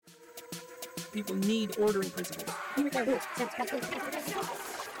People need ordering principles.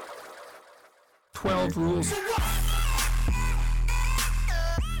 12 rules.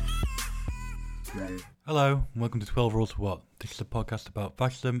 Hello, and welcome to 12 Rules for What? This is a podcast about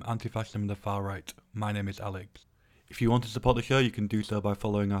fascism, anti-fascism and the far right. My name is Alex. If you want to support the show, you can do so by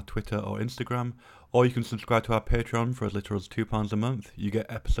following our Twitter or Instagram, or you can subscribe to our Patreon for as little as £2 a month. You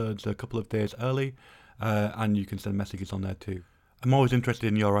get episodes a couple of days early, and you can send messages on there too. I'm always interested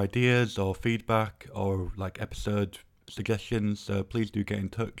in your ideas or feedback or like episode suggestions, so please do get in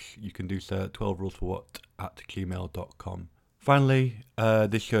touch. You can do so at 12rulesforwhat@gmail.com. Finally,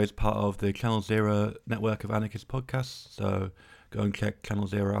 this show is part of the Channel Zero network of anarchist podcasts, so go and check Channel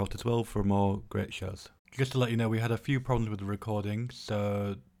Zero out as well for more great shows. Just to let you know, we had a few problems with the recording,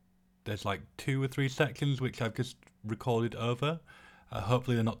 so there's like 2 or 3 sections which I've just recorded over.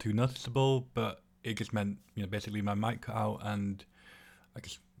 Hopefully they're not too noticeable, but it just meant, basically my mic cut out and I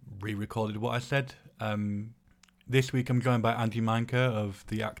just re-recorded what I said. This week I'm joined by Meinke of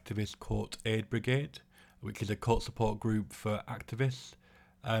the activist Court Aid Brigade, which is a court support group for activists.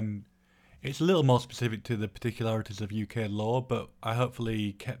 It's a little more specific to the particularities of UK law, but I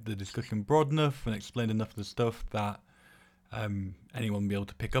hopefully kept the discussion broad enough and explained enough of the stuff that anyone will be able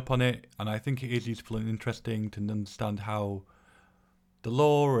to pick up on it. And I think it is useful and interesting to understand how the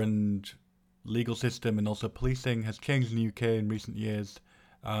law and legal system and also policing has changed in the UK in recent years,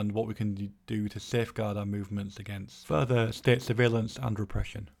 and what we can do to safeguard our movements against further state surveillance and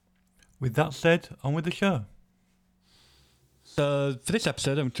repression. With that said, on with the show. So for this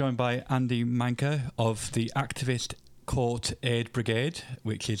episode, I'm joined by Andy Meinke of the activist Court Aid Brigade,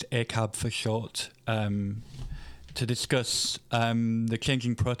 which is ACAB for short, to discuss the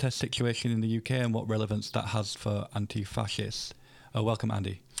changing protest situation in the UK and what relevance that has for anti-fascists. Welcome,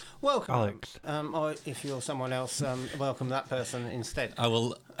 Andy. Welcome, Alex. Or if you're someone else, welcome that person instead. I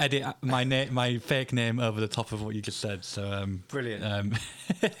will edit my fake name over the top of what you just said. So brilliant. I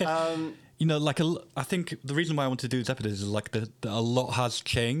think the reason why I want to do this episode is that a lot has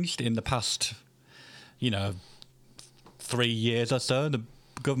changed in the past, 3 years or so. The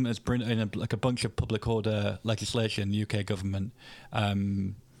government has brought in a bunch of public order legislation, UK government,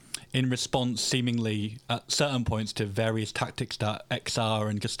 in response, seemingly, at certain points to various tactics that XR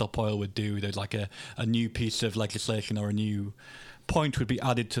and Just Stop Oil would do. There's like a new piece of legislation or a new point would be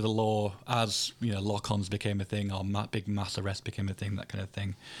added to the law as, lock-ons became a thing or big mass arrests became a thing, that kind of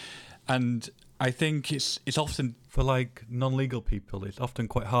thing. And I think it's often, for non-legal people, it's often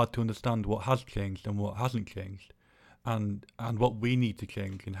quite hard to understand what has changed and what hasn't changed, and what we need to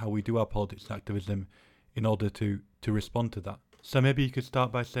change and how we do our politics and activism in order to respond to that. So maybe you could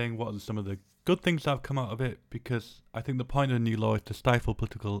start by saying what are some of the good things that have come out of it, because I think the point of the new law is to stifle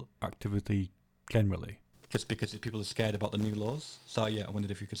political activity generally, just because people are scared about the new laws. So yeah, I wondered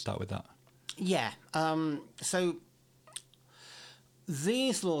if you could start with that. Yeah. So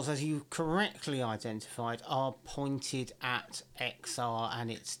these laws, as you correctly identified, are pointed at XR and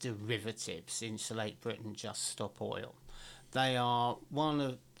its derivatives, Insulate Britain, Just Stop Oil. There are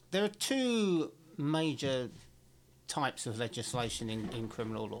 2 major types of legislation in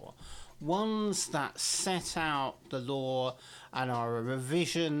criminal law. Ones that set out the law and are a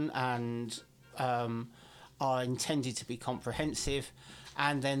revision and are intended to be comprehensive,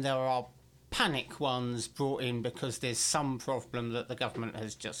 and then there are panic ones brought in because there's some problem that the government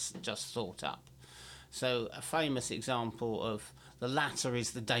has just thought up. So a famous example of the latter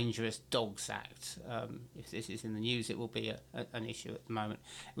is the Dangerous Dogs Act. If this is in the news, it will be an issue at the moment.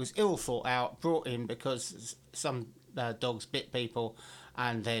 It was ill thought out, brought in because some dogs bit people,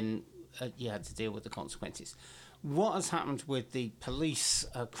 and then you had to deal with the consequences. What has happened with the Police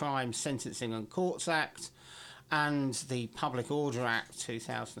Crime Sentencing and Courts Act and the Public Order Act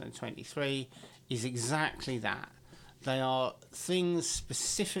 2023 is exactly that. They are things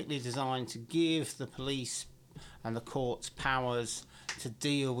specifically designed to give the police and the courts powers to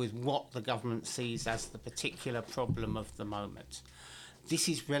deal with what the government sees as the particular problem of the moment. This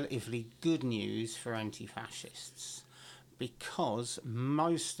is relatively good news for anti-fascists because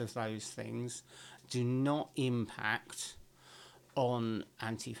most of those things do not impact on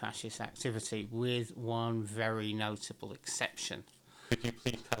anti-fascist activity, with one very notable exception. Could you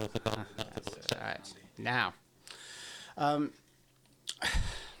please tell us about that? Right. Now,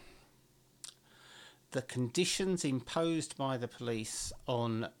 the conditions imposed by the police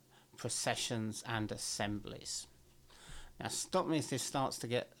on processions and assemblies. Now, stop me if this starts to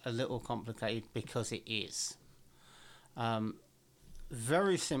get a little complicated, because it is.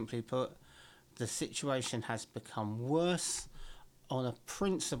 Very simply put, the situation has become worse on a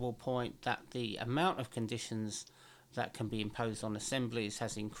principal point that the amount of conditions that can be imposed on assemblies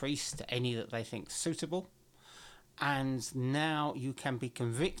has increased to any that they think suitable. And now you can be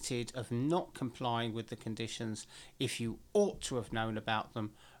convicted of not complying with the conditions if you ought to have known about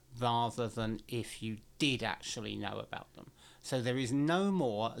them, rather than if you did actually know about them. So there is no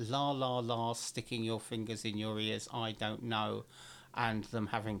more la sticking your fingers in your ears, I don't know, and them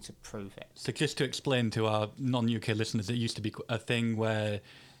having to prove it. So just to explain to our non-UK listeners, it used to be a thing where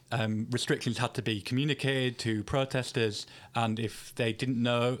restrictions had to be communicated to protesters, and if they didn't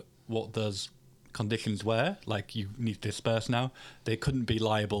know what those conditions were, like you need to disperse now, they couldn't be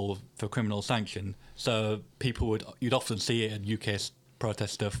liable for criminal sanction. So you'd often see it in UK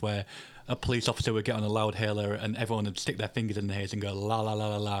protest stuff where a police officer would get on a loud hailer and everyone would stick their fingers in their ears and go la la la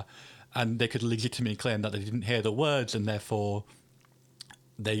la la, and they could legitimately claim that they didn't hear the words and therefore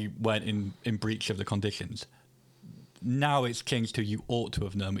they weren't in breach of the conditions. Now it's changed to you ought to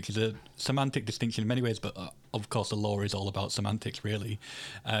have known, which is a semantic distinction in many ways, but of course the law is all about semantics, really.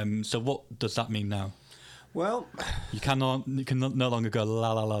 So what does that mean now? Well, you can no longer go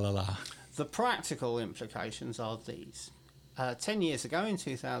la la la la la. The practical implications are these. 10 years ago, in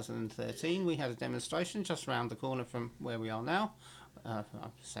 2013, we had a demonstration just around the corner from where we are now. I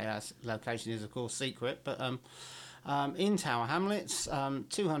say our location is, of course, secret, but in Tower Hamlets,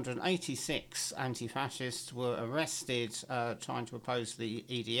 286 anti-fascists were arrested trying to oppose the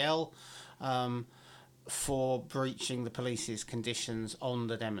EDL for breaching the police's conditions on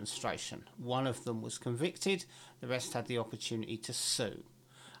the demonstration. One of them was convicted, the rest had the opportunity to sue.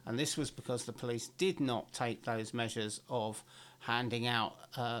 And this was because the police did not take those measures of handing out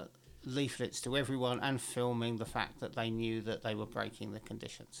leaflets to everyone and filming the fact that they knew that they were breaking the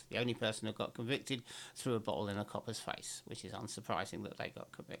conditions. The only person who got convicted threw a bottle in a copper's face, which is unsurprising that they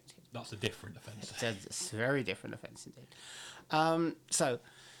got convicted. That's a different offence. It's a very different offence indeed. So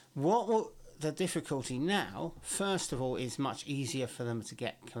what will... The difficulty now, first of all, is much easier for them to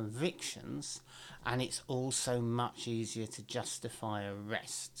get convictions, and it's also much easier to justify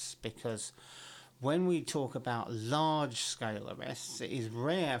arrests, because when we talk about large-scale arrests, it is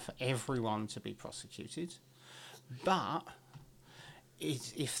rare for everyone to be prosecuted, but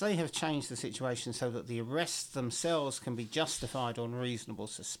if they have changed the situation so that the arrests themselves can be justified on reasonable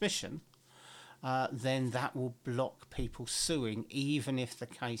suspicion, then that will block people suing, even if the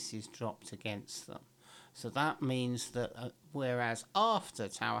case is dropped against them. So that means that whereas after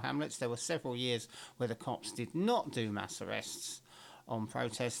Tower Hamlets there were several years where the cops did not do mass arrests on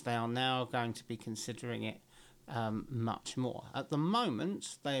protests, they are now going to be considering it much more. At the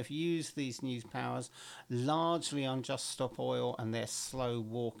moment, they have used these new powers largely on Just Stop Oil and their slow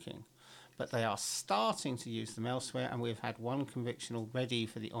walking. But they are starting to use them elsewhere, and we've had one conviction already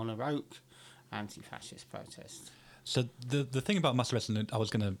for the Honour Oak anti-fascist protest. So the thing about mass arrests, and I was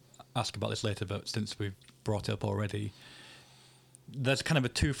going to ask about this later, but since we've brought it up already, there's kind of a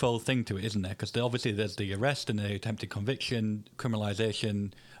twofold thing to it, isn't there? Because obviously there's the arrest and the attempted conviction,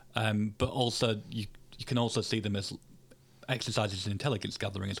 criminalisation, but also you can also see them as exercises in intelligence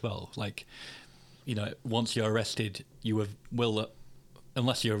gathering as well. Like, you know, once you're arrested, you will,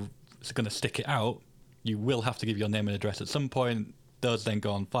 unless you're going to stick it out, you will have to give your name and address at some point. Those then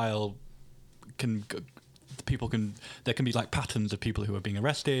go on file. There can be like patterns of people who are being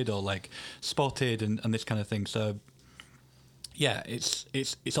arrested or like spotted and this kind of thing. So yeah, it's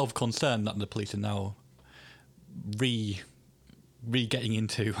of concern that the police are now getting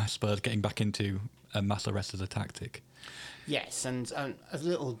back into a mass arrest as a tactic. Yes, and a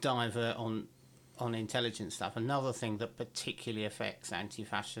little divert on intelligence stuff. Another thing that particularly affects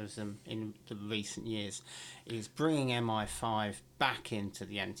anti-fascism in the recent years is bringing MI5 back into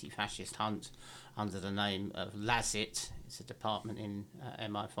the anti-fascist hunt under the name of LASIT. It's a department in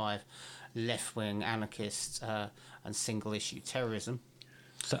MI5, left-wing anarchists and single-issue terrorism.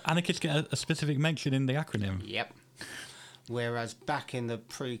 So anarchists get a specific mention in the acronym? Yep. Whereas back in the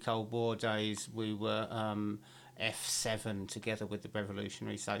pre-Cold War days, we were F7 together with the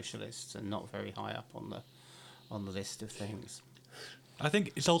revolutionary socialists, and not very high up on the list of things. I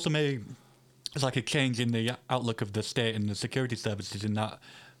think it's also maybe it's like a change in the outlook of the state and the security services, in that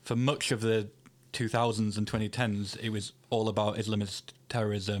for much of the 2000s and 2010s it was all about Islamist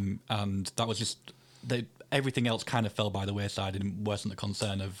terrorism, and that was just everything else kind of fell by the wayside and wasn't a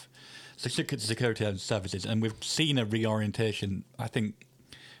concern of security services. And we've seen a reorientation, I think,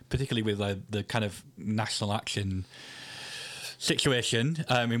 particularly with the kind of national action situation,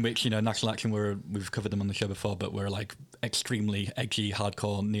 in which, you know, national action we've covered them on the show before, but we're like extremely edgy,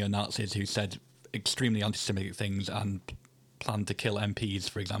 hardcore neo-Nazis who said extremely anti-Semitic things and planned to kill MPs,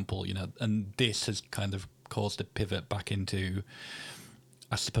 for example, you know, and this has kind of caused a pivot back into,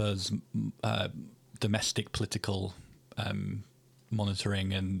 I suppose, domestic political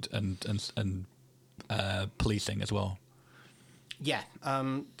monitoring and policing as well. Yeah,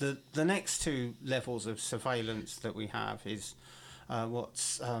 the next two levels of surveillance that we have is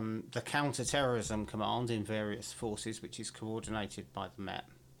what's the Counter-Terrorism Command in various forces, which is coordinated by the Met,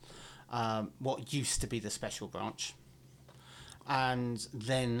 what used to be the Special Branch, and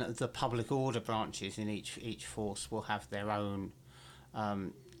then the public order branches in each force will have their own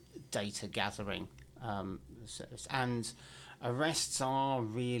data gathering service. And arrests are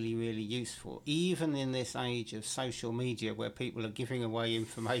really, really useful, even in this age of social media where people are giving away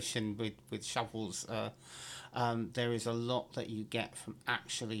information with shovels. There is a lot that you get from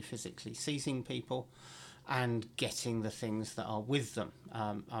actually physically seizing people and getting the things that are with them.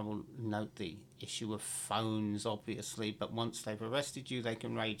 I will note the issue of phones, obviously, but once they've arrested you, they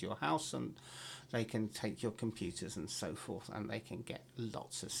can raid your house and they can take your computers and so forth, and they can get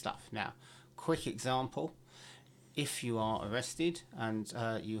lots of stuff. Now, quick example, if you are arrested and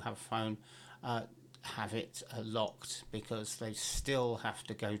you have a phone, have it locked, because they still have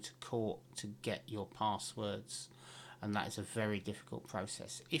to go to court to get your passwords, and that is a very difficult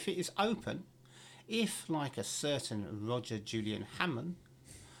process. If it is open, if, like a certain Roger Julian Hallam,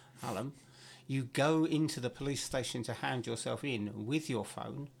 you go into the police station to hand yourself in with your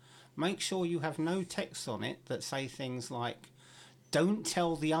phone, make sure you have no texts on it that say things like, "Don't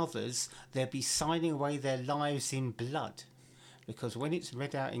tell the others, they'll be signing away their lives in blood." Because when it's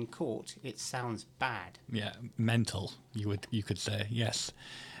read out in court, it sounds bad. Yeah, mental, you could say, yes.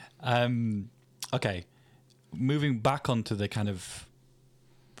 Okay, moving back onto the kind of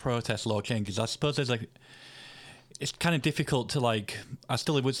protest law changes, I suppose it's kind of difficult to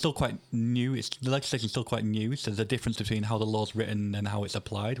it's still quite new. The legislation's still quite new, so there's a difference between how the law's written and how it's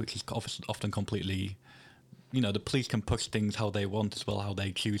applied, which is often completely, the police can push things how they want as well, how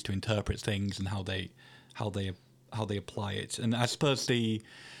they choose to interpret things and how they apply it. And I suppose the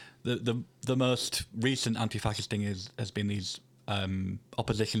most recent anti-fascist thing has been these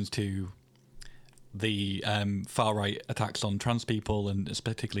oppositions to the far right attacks on trans people, and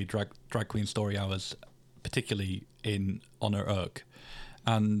particularly drag queen story hours, particularly in Honor Oak.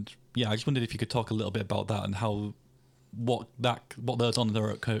 And yeah, I just wondered if you could talk a little bit about that and what those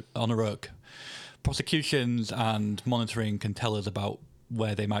Honor Oak prosecutions and monitoring can tell us about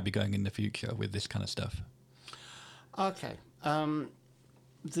where they might be going in the future with this kind of stuff. Okay.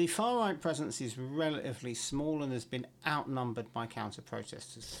 The far-right presence is relatively small and has been outnumbered by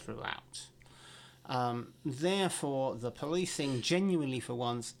counter-protesters throughout. Therefore, the policing, genuinely for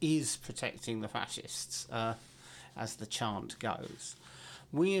once, is protecting the fascists, as the chant goes.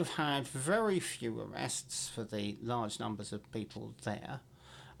 We have had very few arrests for the large numbers of people there,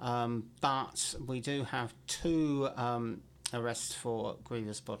 but we do have 2 arrests for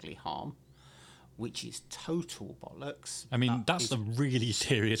grievous bodily harm, which is total bollocks. I mean, that's a really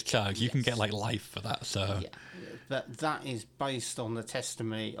serious charge. You can get life for that. So, yeah, but that is based on the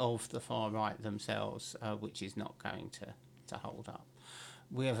testimony of the far right themselves, which is not going to hold up.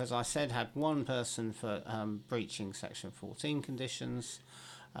 We have, as I said, had 1 person for breaching Section 14 conditions,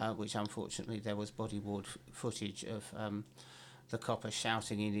 which unfortunately there was body-worn footage of the copper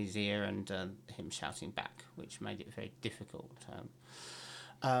shouting in his ear and him shouting back, which made it very difficult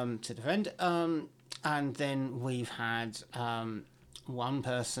to defend. And then we've had 1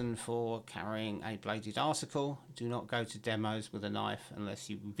 person for carrying a bladed article. Do not go to demos with a knife unless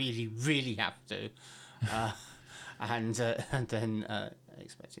you really, really have to. And then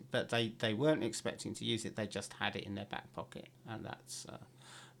expecting, but they weren't expecting to use it. They just had it in their back pocket, and that's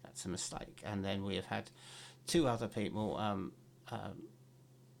a mistake. And then we have had 2 other people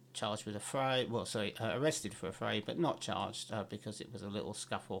charged with a fray. Arrested for a fray, but not charged because it was a little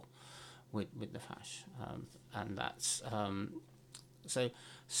scuffle with the fash, and that's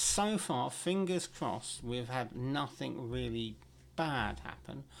so far. Fingers crossed, we've had nothing really bad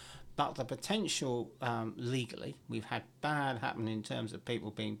happen, but the potential legally, we've had bad happen in terms of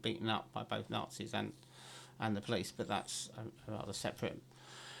people being beaten up by both Nazis and the police, but that's a rather separate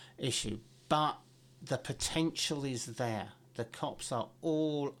issue. But the potential is there. The cops are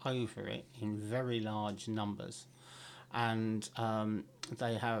all over it in very large numbers, and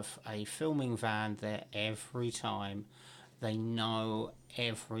they have a filming van there every time. They know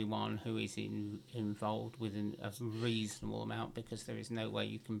everyone who is involved within a reasonable amount, because there is no way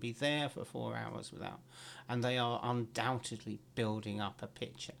you can be there for 4 hours without. And they are undoubtedly building up a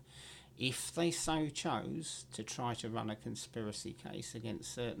picture. If they so chose to try to run a conspiracy case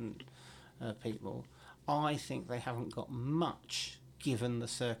against certain people, I think they haven't got much, given the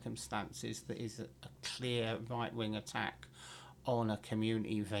circumstances. That is a clear right-wing attack on a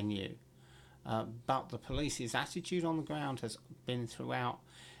community venue. But the police's attitude on the ground has been throughout.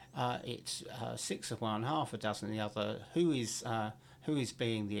 It's 6 of one, half a dozen the other. Who is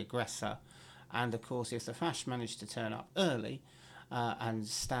being the aggressor? And of course, if the Fash manage to turn up early and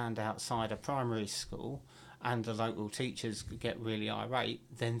stand outside a primary school, and the local teachers get really irate,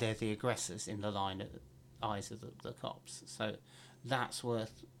 then they're the aggressors in the eyes of the cops. So that's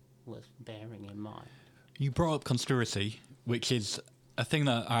worth bearing in mind. You brought up conspiracy, which is a thing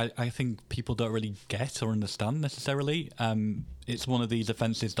that I think people don't really get or understand necessarily. It's one of these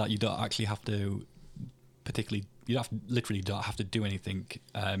offences that you don't actually have to literally don't have to do anything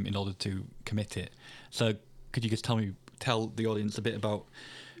in order to commit it. So could you just tell the audience a bit about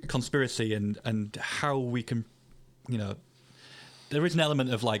conspiracy and how we can, there is an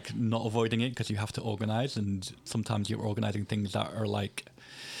element of like not avoiding it because you have to organise, and sometimes you're organising things that are like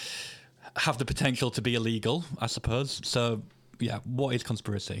have the potential to be illegal, I suppose. So yeah, what is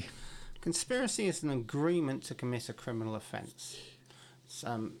conspiracy? Conspiracy is an agreement to commit a criminal offence. It's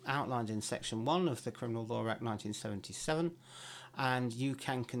outlined in Section 1 of the Criminal Law Act 1977, and you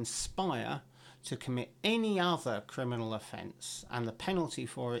can conspire to commit any other criminal offence, and the penalty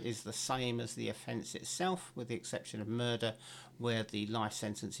for it is the same as the offence itself, with the exception of murder, where the life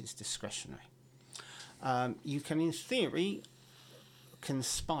sentence is discretionary. You can, in theory,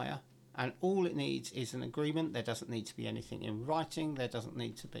 conspire, and all it needs is an agreement. There doesn't need to be anything in writing. There doesn't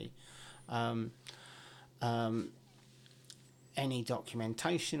need to be any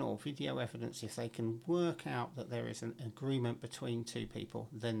documentation or video evidence. If they can work out that there is an agreement between two people,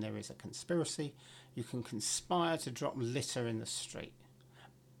 then there is a conspiracy. You can conspire to drop litter in the street,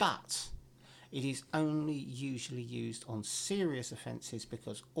 but it is only usually used on serious offences,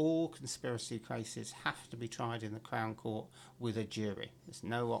 because all conspiracy cases have to be tried in the Crown Court with a jury. There's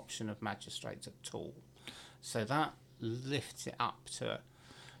no option of magistrates at all. So that lifts it up to it.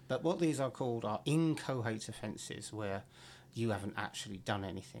 But what these are called are inchoate offences, where you haven't actually done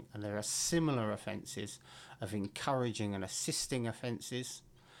anything. And there are similar offences of encouraging and assisting offences,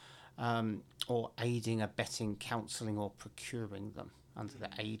 or aiding, abetting, counselling or procuring them, under the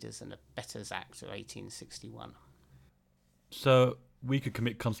Aiders and Abettors Act of 1861. So we could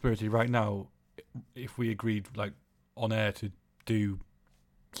commit conspiracy right now if we agreed, like, on air to do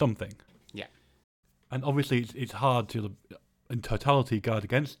something. Yeah. And obviously it's hard to, in totality, guard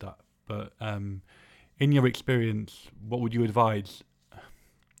against that. But in your experience, what would you advise?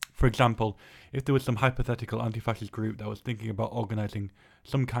 For example, if there was some hypothetical anti-fascist group that was thinking about organising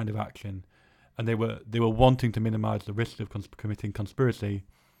some kind of action, and they were wanting to minimise the risk of committing conspiracy,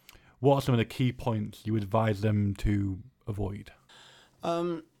 what are some of the key points you advise them to avoid?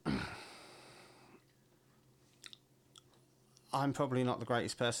 I'm probably not the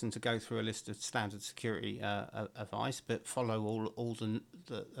greatest person to go through a list of standard security advice, but follow all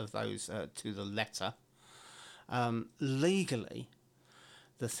of those to the letter. Legally,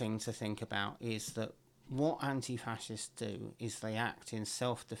 the thing to think about is that what anti-fascists do is they act in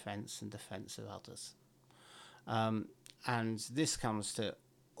self-defence and defence of others. And this comes to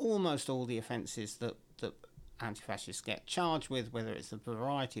almost all the offences that anti-fascists get charged with, whether it's a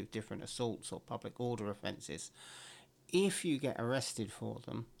variety of different assaults or public order offences. If you get arrested for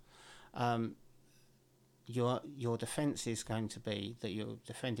them, your defence is going to be that you're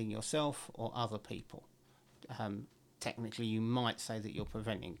defending yourself or other people. Technically, you might say that you're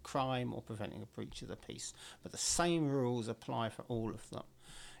preventing crime or preventing a breach of the peace, but the same rules apply for all of them.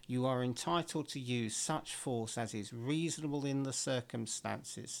 You are entitled to use such force as is reasonable in the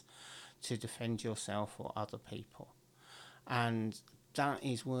circumstances to defend yourself or other people. And that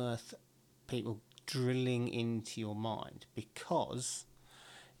is worth people drilling into your mind, because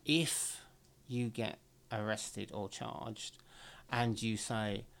if you get arrested or charged and you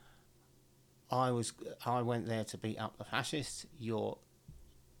say, I went there to beat up the fascists, you're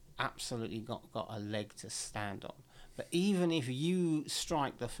absolutely got a leg to stand on. But even if you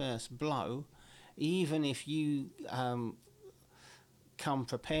strike the first blow, even if you come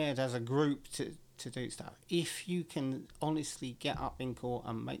prepared as a group to do stuff, if you can honestly get up in court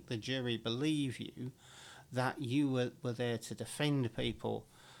and make the jury believe you that you were there to defend people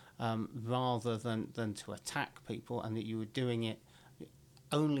rather than to attack people, and that you were doing it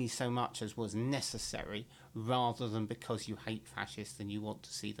only so much as was necessary, rather than because you hate fascists and you want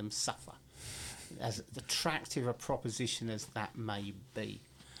to see them suffer, as attractive a proposition as that may be.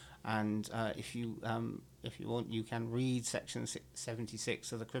 And if you want, you can read Section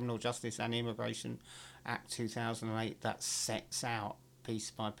 76 of the Criminal Justice and Immigration Act 2008 that sets out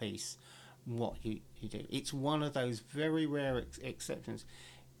piece by piece what you do. It's one of those very rare exceptions.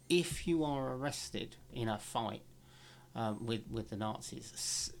 If you are arrested in a fight with the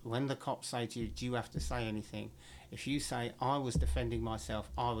Nazis. When the cops say to you, "Do you have to say anything?" If you say, "I was defending myself,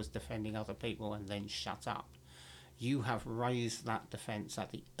 I was defending other people," and then shut up, you have raised that defence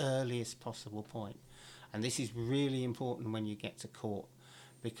at the earliest possible point. And this is really important when you get to court,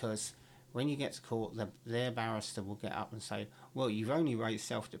 because when you get to court, their barrister will get up and say, "Well, you've only raised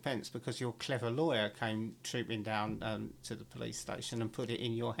self-defence because your clever lawyer came trooping down to the police station and put it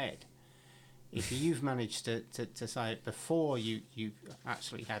in your head." If you've managed to say it before you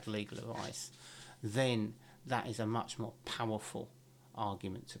actually had legal advice, then that is a much more powerful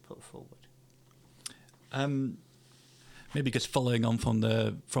argument to put forward. Maybe just following on from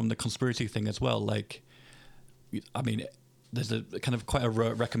the conspiracy thing as well. Like, I mean, there's a kind of quite a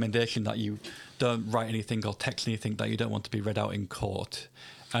recommendation that you don't write anything or text anything that you don't want to be read out in court,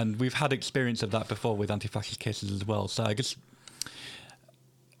 and we've had experience of that before with anti-fascist cases as well. So I guess,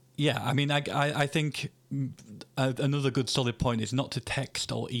 yeah, I mean, I think another good solid point is not to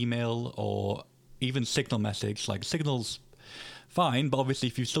text or email or even signal message. Like, Signal's fine, but obviously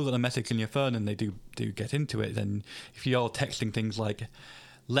if you've still got a message in your phone and they do get into it, then if you're texting things like,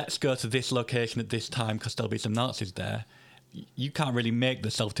 "Let's go to this location at this time because there'll be some Nazis there," you can't really make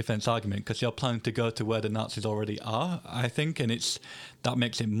the self-defense argument because you're planning to go to where the Nazis already are, I think, and that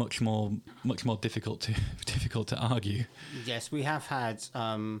makes it much more difficult to argue. Yes, we have had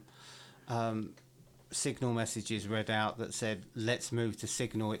signal messages read out that said, "Let's move to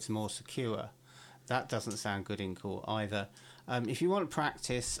Signal, it's more secure." That doesn't sound good in court either. If you want to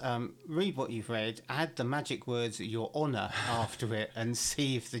practice, read what you've read, add the magic words "Your Honour" after it, and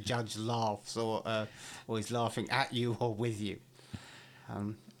see if the judge laughs or is laughing at you or with you.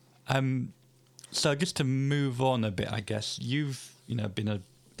 So just to move on a bit, I guess you're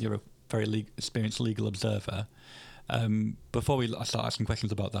a very experienced legal observer. Before we start asking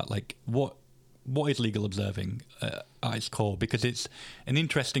questions about that, like what is legal observing at its core? Because it's an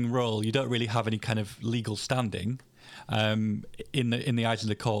interesting role. You don't really have any kind of legal standing in the eyes of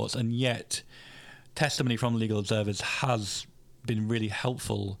the courts, and yet testimony from legal observers has been really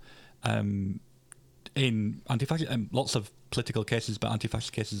helpful in anti-fascist, lots of political cases, but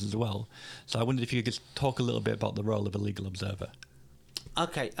anti-fascist cases as well. So I wondered if you could just talk a little bit about the role of a legal observer.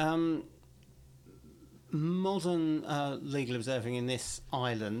 Okay. Modern legal observing in this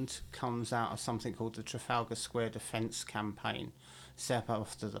island comes out of something called the Trafalgar Square Defence Campaign, set up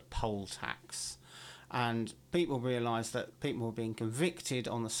after the poll tax. And people realised that people were being convicted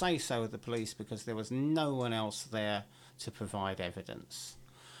on the say-so of the police because there was no one else there to provide evidence.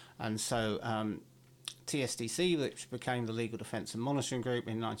 And so TSDC, which became the Legal Defence and Monitoring Group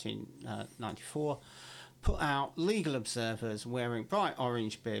in 1994, put out legal observers wearing bright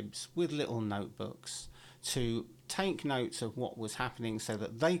orange bibs with little notebooks to take notes of what was happening so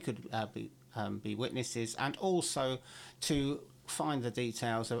that they could be witnesses, and also to find the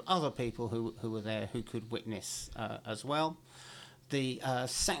details of other people who were there who could witness as well. The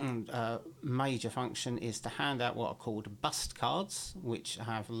second major function is to hand out what are called bust cards, which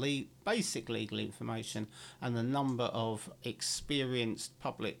have basic legal information and the number of experienced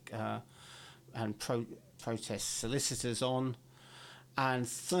public and protest solicitors on. And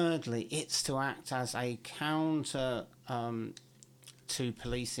thirdly, it's to act as a counter to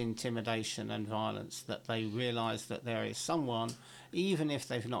police intimidation and violence, that they realise that there is someone, even if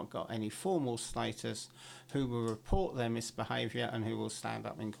they've not got any formal status, who will report their misbehaviour and who will stand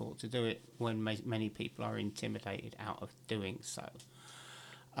up in court to do it when many people are intimidated out of doing so.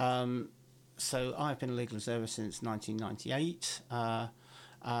 So I've been a legal observer since 1998.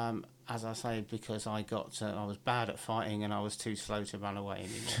 As I say, because I was bad at fighting and I was too slow to run away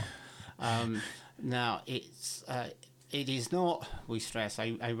anymore. Now, it is not, we stress,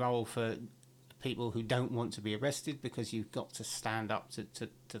 a role for people who don't want to be arrested, because you've got to stand up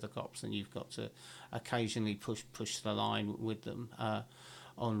to the cops, and you've got to occasionally push the line with them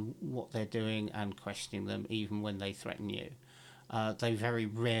on what they're doing and questioning them, even when they threaten you. They very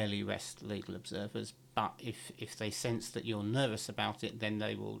rarely arrest legal observers, but if they sense that you're nervous about it, then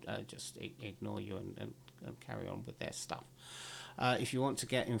they will just ignore you and carry on with their stuff. If you want to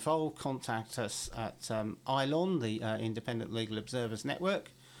get involved, contact us at ILON, the Independent Legal Observers Network,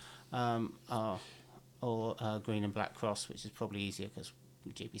 or Green and Black Cross, which is probably easier because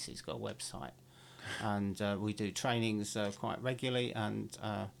GBC's got a website. And we do trainings quite regularly, and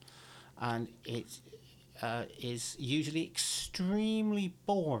it is usually extremely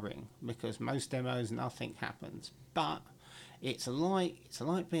boring because most demos nothing happens. But it's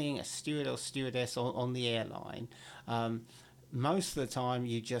like being a steward or stewardess on the airline. Most of the time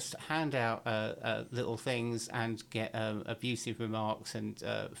you just hand out little things and get abusive remarks and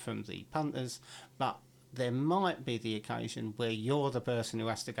from the punters, but there might be the occasion where you're the person who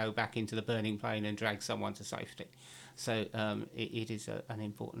has to go back into the burning plane and drag someone to safety. So it is an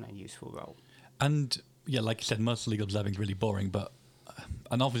important and useful role. And yeah, like you said, most legal observing is really boring, but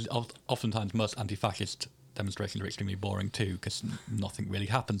and oftentimes most anti-fascist demonstrations are extremely boring too, because nothing really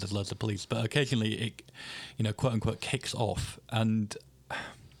happens. There's loads of police, but occasionally it, quote unquote, kicks off. And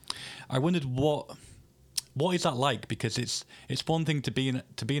I wondered what is that like? Because it's one thing to be an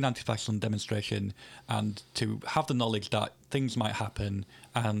anti-fascist demonstration and to have the knowledge that things might happen,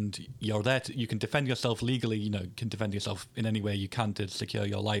 and you're there you can defend yourself legally. Can defend yourself in any way you can to secure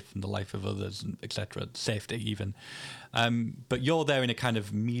your life and the life of others, etc. Safety even. But you're there in a kind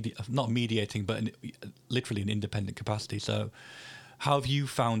of not mediating, but literally an independent capacity. So, how have you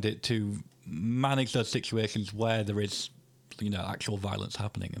found it to manage those situations where there is, actual violence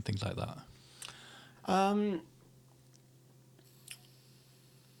happening and things like that? I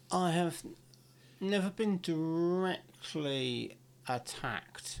have never been directly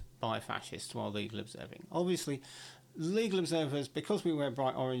attacked by fascists while legal observing. Obviously, legal observers, because we wear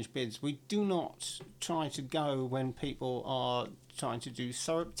bright orange bids, we do not try to go when people are trying to do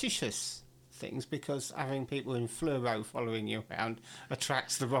surreptitious things, because having people in fluoro following you around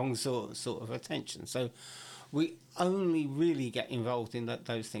attracts the wrong sort of attention. So we only really get involved in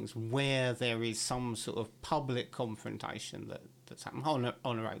those things where there is some sort of public confrontation that's happened.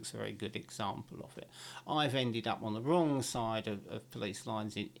 Honor Oak's a very good example of it. I've ended up on the wrong side of police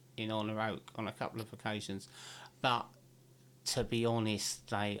lines in Honor Oak on a couple of occasions, but to be honest,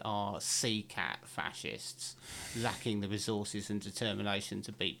 they are CCAT fascists, lacking the resources and determination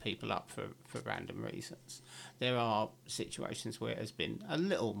to beat people up for random reasons. There are situations where it has been a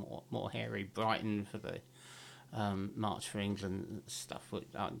little more hairy. Brighton for the March for England stuff,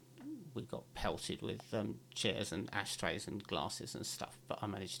 we got pelted with chairs and ashtrays and glasses and stuff, but I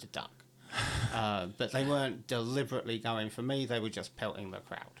managed to duck. But they weren't deliberately going for me, they were just pelting the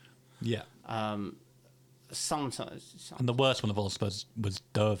crowd. Yeah. Sometimes. And the worst one of all, I suppose, was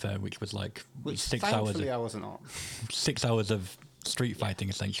Dover, which was like 6 hours. Thankfully, I wasn't on. 6 hours of street fighting,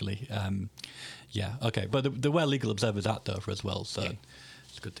 essentially. Yeah, okay. But there were legal observers at Dover as well, so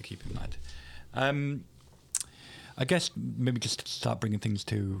it's good to keep in mind. I guess maybe just to start bringing things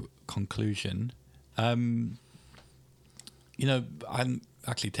to conclusion. I'm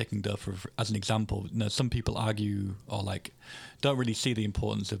actually taking Dover as an example. Some people argue or don't really see the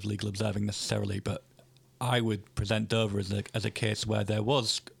importance of legal observing necessarily, but I would present Dover as a case where there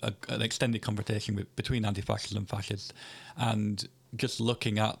was an extended confrontation between anti-fascists and fascists, and just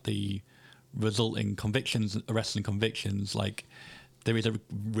looking at the resulting convictions, arrests and convictions, there is a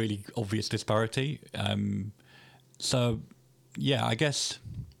really obvious disparity. So, yeah, I guess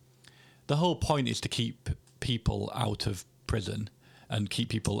the whole point is to keep people out of prison and keep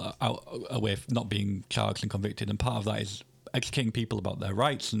people away from not being charged and convicted. And part of that is educating people about their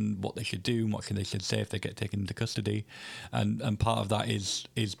rights and what they should do and what they should say if they get taken into custody. And part of that is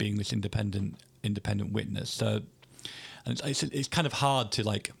being this independent witness. So and it's kind of hard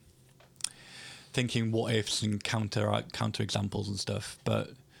to thinking what ifs and counter examples and stuff. But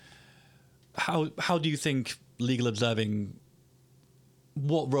how do you think legal observing,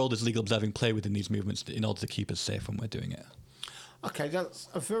 what role does legal observing play within these movements in order to keep us safe when we're doing it? Okay, that's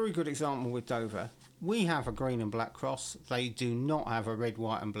a very good example with Dover. We have a green and black cross. They do not have a red,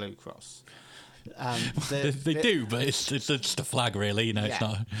 white and blue cross. They do, but it's just a flag, really. It's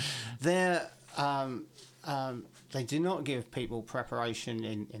not. They do not give people preparation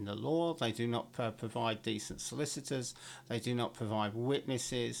in the law. They do not provide decent solicitors. They do not provide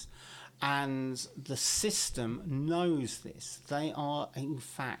witnesses. And the system knows this. They are, in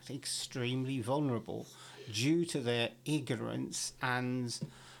fact, extremely vulnerable due to their ignorance and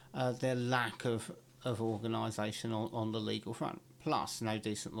their lack of organisation on the legal front. Plus, no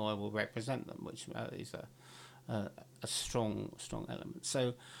decent lawyer will represent them, which is a strong element.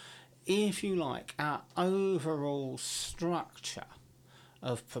 So, if you like, our overall structure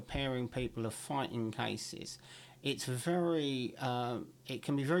of preparing people of fighting cases, it's very. It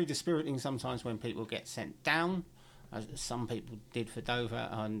can be very dispiriting sometimes when people get sent down, as some people did for Dover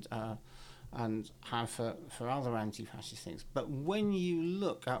and have for other anti-fascist things. But when you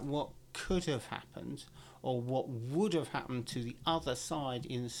look at what could have happened or what would have happened to the other side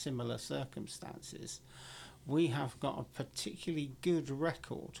in similar circumstances, we have got a particularly good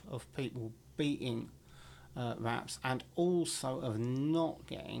record of people beating raps and also of not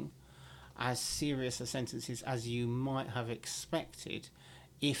getting as serious a sentences as you might have expected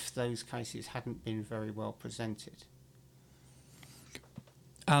if those cases hadn't been very well presented.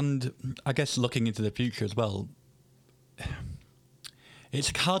 And I guess looking into the future as well,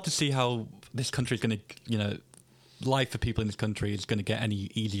 it's hard to see how this country is going to, life for people in this country is going to get any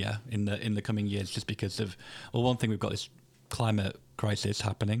easier in the coming years, just because of, well, one thing, we've got this climate crisis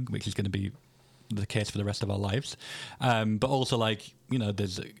happening, which is going to be the case for the rest of our lives, but also, like,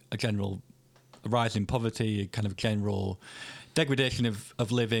 there's a general rise in poverty, a kind of general degradation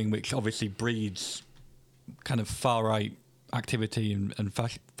of living, which obviously breeds kind of far right activity, and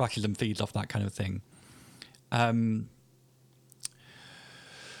fascism feeds off that kind of thing.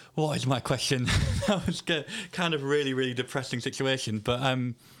 What is my question? That was kind of really, really depressing situation. But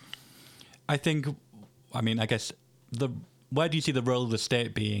I guess where do you see the role of the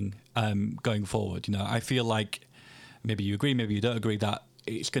state being going forward? I feel like, maybe you agree, maybe you don't agree, that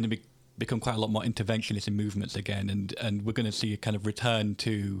it's going to become quite a lot more interventionist in movements again, and we're going to see a kind of return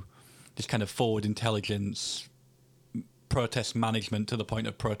to this kind of forward intelligence, protest management to the point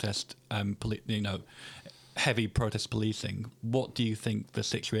of protest, heavy protest policing. What do you think the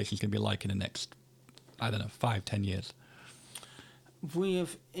situation is going to be like in the next, 5-10 years? We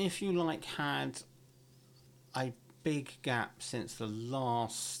have, if you like, had a big gap since the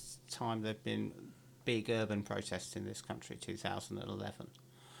last time there have been big urban protests in this country, 2011.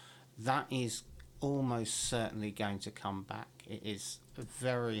 That is almost certainly going to come back. It is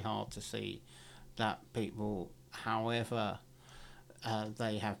very hard to see that people, however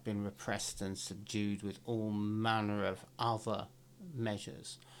they have been repressed and subdued with all manner of other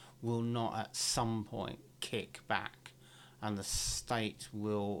measures, will not at some point kick back, and the state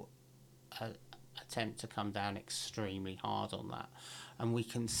will attempt to come down extremely hard on that. And we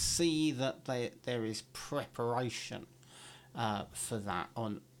can see that there is preparation for that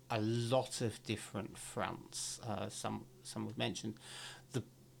on a lot of different fronts. Some have mentioned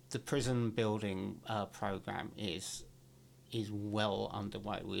the prison building program is well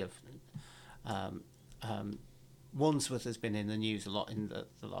underway. We have Wandsworth has been in the news a lot in the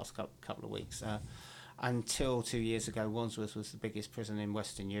last couple of weeks. Until 2 years ago, Wandsworth was the biggest prison in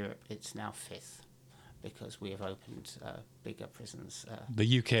Western Europe. It's now fifth, because we have opened bigger prisons.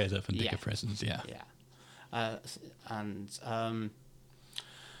 The UK has opened bigger prisons, yeah.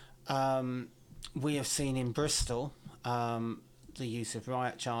 We have seen in Bristol the use of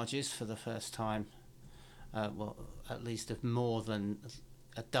riot charges for the first time, at least of more than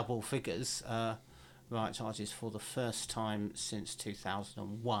double figures, riot charges for the first time since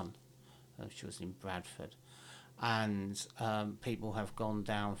 2001, which was in Bradford. And people have gone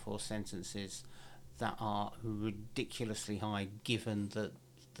down for sentences that are ridiculously high, given the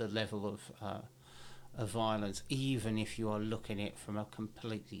level of violence, even if you are looking at it from a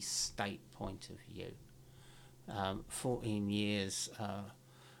completely state point of view. 14 years,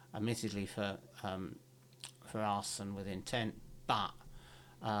 admittedly for arson with intent, but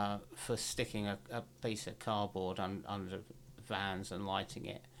for sticking a piece of cardboard under vans and lighting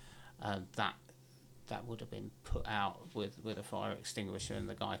it, that would have been put out with a fire extinguisher, and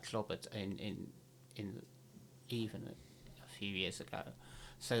the guy clobbered in even a few years ago.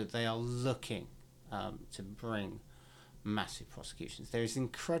 So they are looking to bring massive prosecutions. There is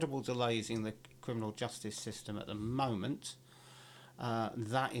incredible delays in the criminal justice system at the moment.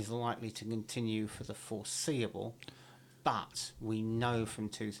 That is likely to continue for the foreseeable, but we know from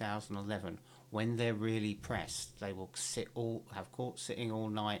 2011, when they're really pressed, they will have courts sitting all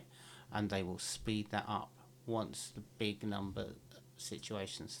night, and they will speed that up once the big number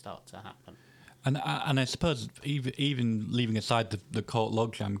situations start to happen. And I suppose, even leaving aside the court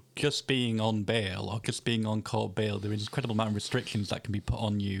logjam, just being on bail or just being on court bail, there is an incredible amount of restrictions that can be put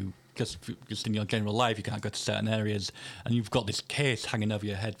on you just in your general life. You can't go to certain areas, and you've got this case hanging over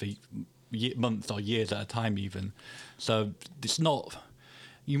your head for months or years at a time even. So it's not...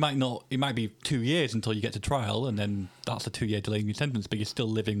 It might be 2 years until you get to trial, and then that's a 2-year delay in your sentence, but you're still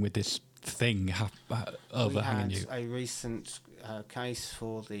living with this thing overhanging you. We had a recent case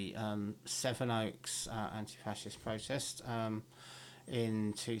for the Sevenoaks anti-fascist protest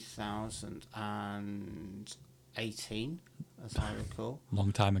in 2018, as I recall.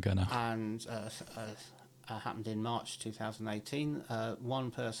 Long time ago now. And happened in March 2018. One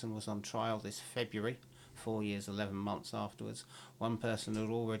person was on trial this February, 4 years, 11 months afterwards. One person had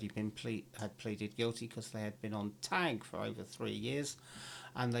already had pleaded guilty because they had been on tag for over 3 years,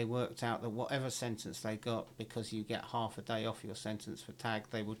 and they worked out that whatever sentence they got, because you get half a day off your sentence for tag,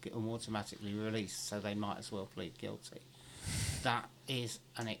 they would get them automatically released, so they might as well plead guilty. That is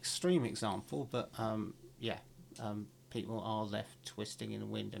an extreme example, but people are left twisting in the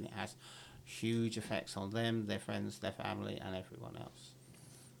wind, and it has huge effects on them, their friends, their family, and everyone else.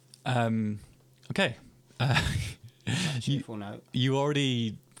 Okay. You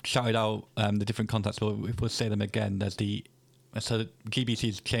already shouted out the different contacts, but if we'll say them again, there's the So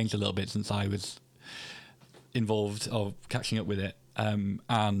GBC's changed a little bit since I was involved or catching up with it.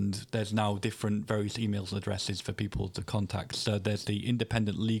 And there's now different various emails addresses for people to contact. So there's the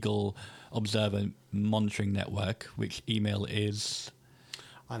Independent Legal Observer Monitoring Network, which email is...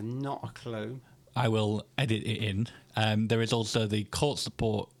 I've not a clue. I will edit it in. There is also the Court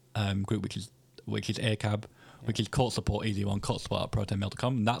Support group, which is ACAB, which is Court Support Easy One,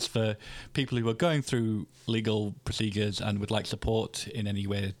 courtsupport@protonmail.com. And that's for people who are going through legal procedures and would like support in any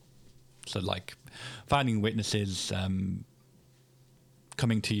way. So like finding witnesses,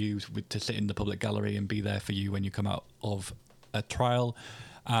 coming to you to sit in the public gallery and be there for you when you come out of a trial.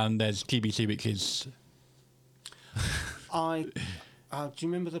 And there's GBC, which is... do you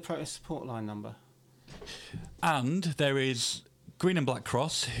remember the protest support line number? And there is Green and Black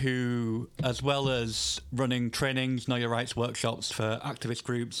Cross, who, as well as running trainings, Know Your Rights workshops for activist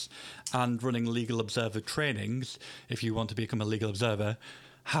groups and running legal observer trainings, if you want to become a legal observer,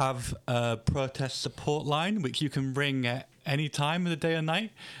 have a protest support line, which you can ring at any time of the day or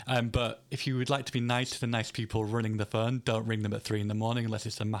night. But if you would like to be nice to the nice people running the phone, don't ring them at 3 a.m. unless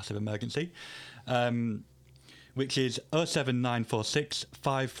it's a massive emergency. Which is 07946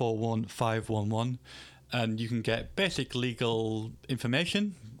 541 511. And you can get basic legal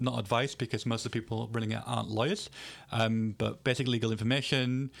information, not advice, because most of the people running it aren't lawyers, but basic legal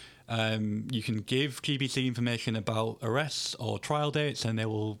information. You can give GBC information about arrests or trial dates, and they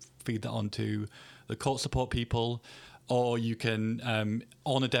will feed that on to the court support people. Or you can,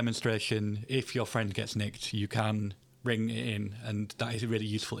 on a demonstration, if your friend gets nicked, you can ring it in, and that is really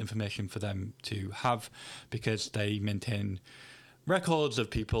useful information for them to have, because they maintain records of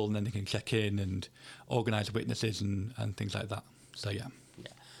people, and then they can check in and organise witnesses and things like that. So yeah.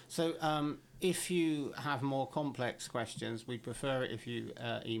 So if you have more complex questions, we prefer it if you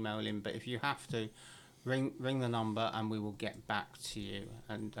email in, but if you have to, ring the number and we will get back to you,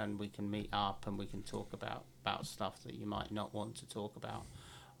 and we can meet up and we can talk about stuff that you might not want to talk about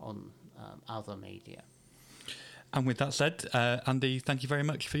on other media. And with that said, Andy, thank you very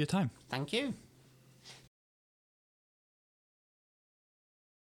much for your time. Thank you.